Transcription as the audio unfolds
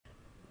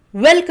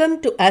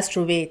Welcome to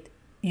Astroved.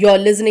 You're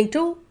listening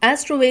to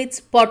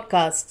Astroved's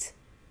podcasts.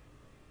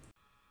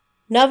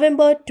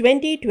 November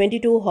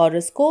 2022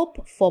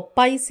 horoscope for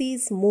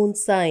Pisces moon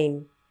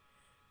sign.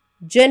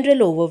 General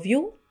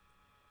overview.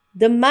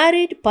 The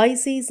married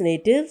Pisces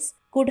natives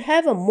could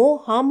have a more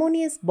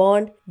harmonious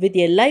bond with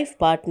their life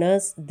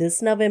partners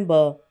this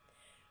November.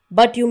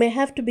 But you may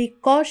have to be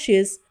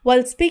cautious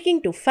while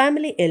speaking to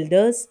family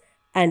elders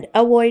and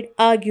avoid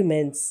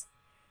arguments.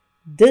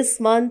 This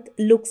month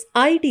looks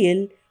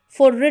ideal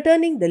for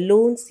returning the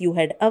loans you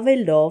had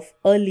availed of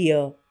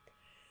earlier.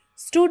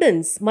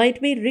 Students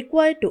might be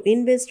required to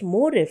invest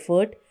more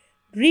effort,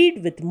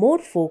 read with more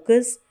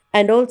focus,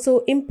 and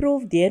also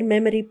improve their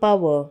memory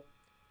power.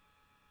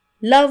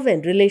 Love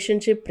and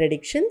relationship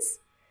predictions.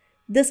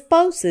 The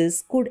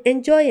spouses could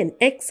enjoy an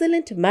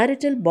excellent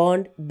marital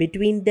bond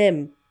between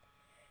them.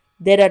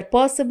 There are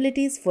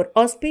possibilities for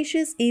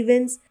auspicious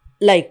events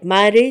like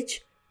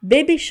marriage,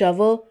 baby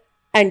shower,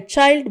 and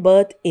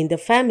childbirth in the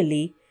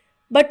family,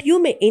 but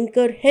you may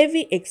incur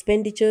heavy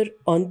expenditure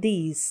on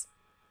these.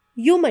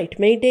 You might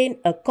maintain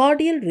a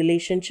cordial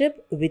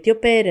relationship with your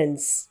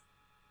parents.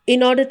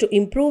 In order to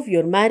improve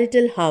your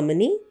marital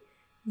harmony,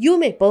 you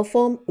may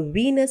perform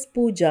Venus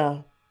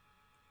Puja.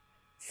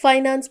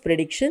 Finance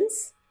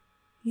predictions.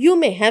 You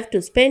may have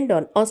to spend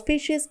on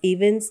auspicious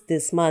events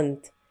this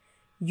month.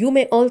 You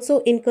may also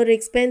incur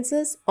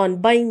expenses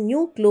on buying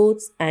new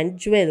clothes and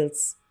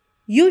jewels.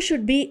 You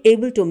should be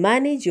able to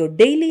manage your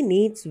daily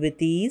needs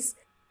with ease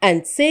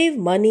and save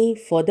money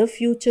for the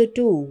future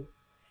too.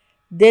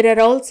 There are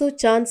also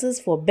chances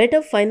for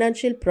better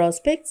financial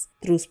prospects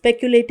through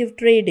speculative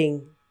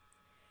trading.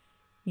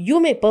 You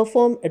may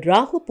perform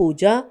Rahu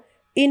Puja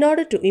in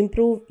order to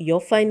improve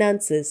your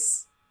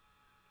finances.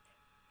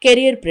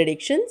 Career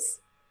predictions.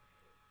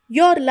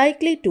 You're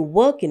likely to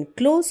work in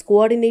close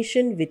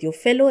coordination with your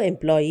fellow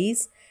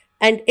employees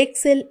and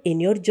excel in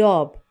your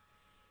job.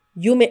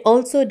 You may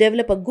also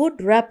develop a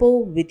good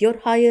rapport with your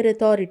higher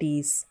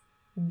authorities.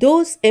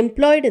 Those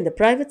employed in the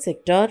private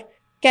sector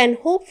can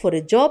hope for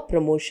a job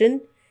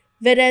promotion,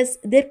 whereas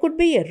there could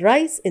be a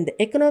rise in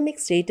the economic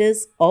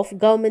status of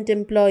government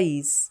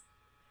employees.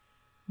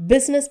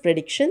 Business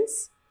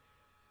predictions.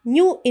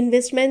 New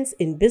investments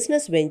in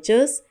business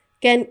ventures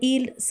can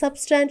yield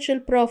substantial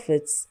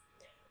profits.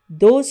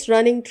 Those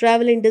running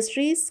travel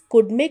industries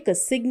could make a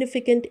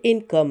significant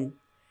income.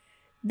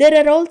 There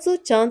are also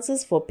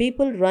chances for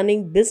people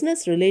running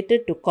business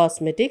related to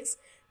cosmetics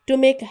to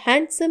make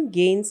handsome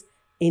gains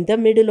in the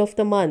middle of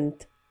the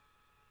month.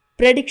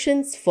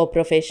 Predictions for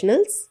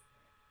professionals.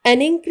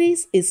 An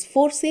increase is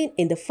foreseen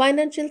in the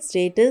financial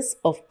status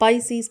of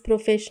Pisces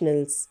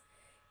professionals.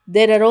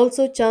 There are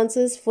also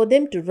chances for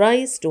them to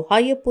rise to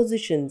higher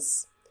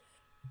positions.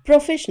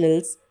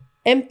 Professionals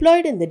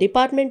employed in the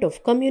Department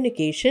of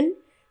Communication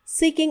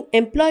seeking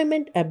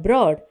employment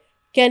abroad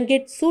can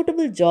get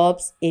suitable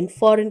jobs in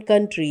foreign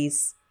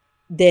countries.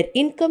 Their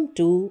income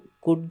too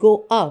could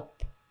go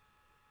up.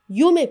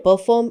 You may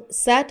perform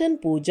Saturn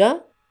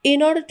Puja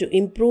in order to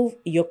improve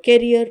your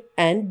career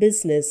and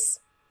business.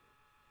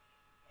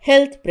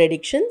 Health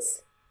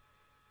predictions.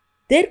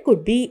 There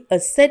could be a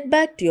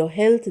setback to your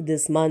health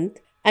this month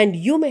and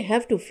you may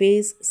have to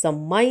face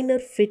some minor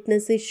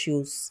fitness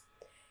issues.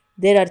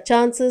 There are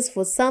chances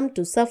for some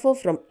to suffer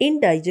from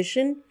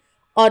indigestion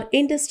or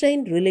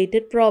intestine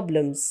related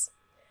problems.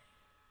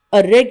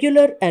 A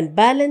regular and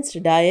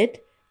balanced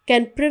diet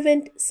can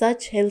prevent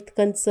such health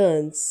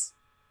concerns.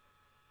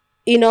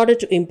 In order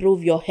to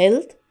improve your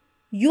health,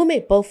 you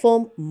may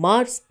perform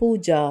Mars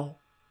Puja.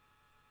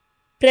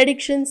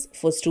 Predictions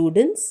for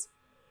students.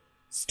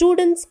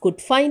 Students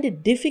could find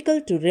it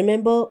difficult to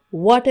remember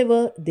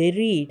whatever they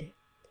read.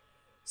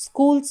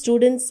 School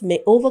students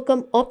may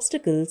overcome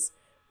obstacles,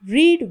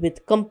 read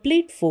with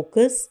complete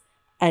focus,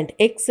 and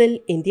excel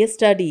in their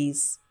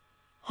studies.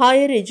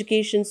 Higher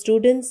education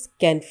students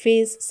can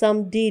face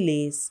some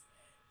delays.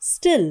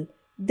 Still,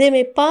 they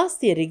may pass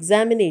their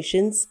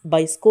examinations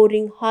by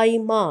scoring high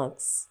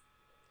marks.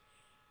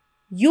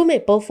 You may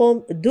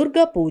perform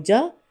Durga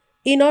Puja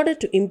in order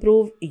to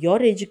improve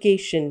your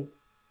education.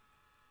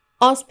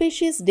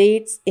 Auspicious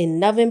dates in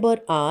November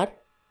are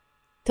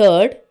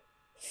 3rd,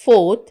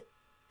 4th,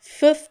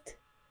 5th,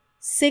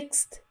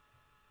 6th,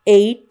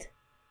 8th,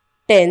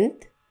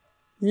 10th,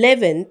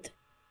 11th,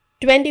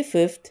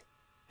 25th,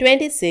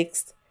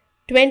 26th,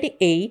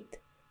 28th,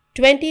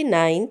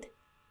 29th,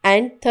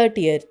 and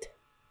 30th.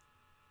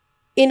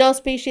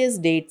 Inauspicious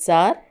dates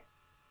are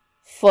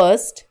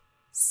 1st,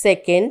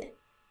 2nd,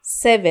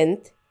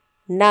 7th,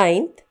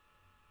 9th,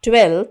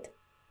 12th,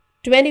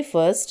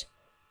 21st,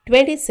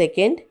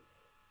 22nd,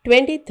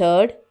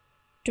 23rd,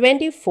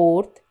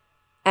 24th,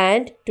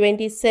 and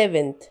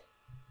 27th.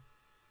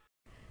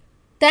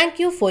 Thank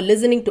you for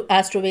listening to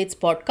Astroved's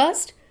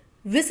podcast.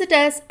 Visit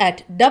us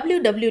at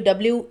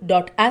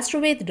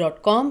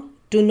www.astroved.com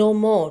to know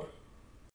more.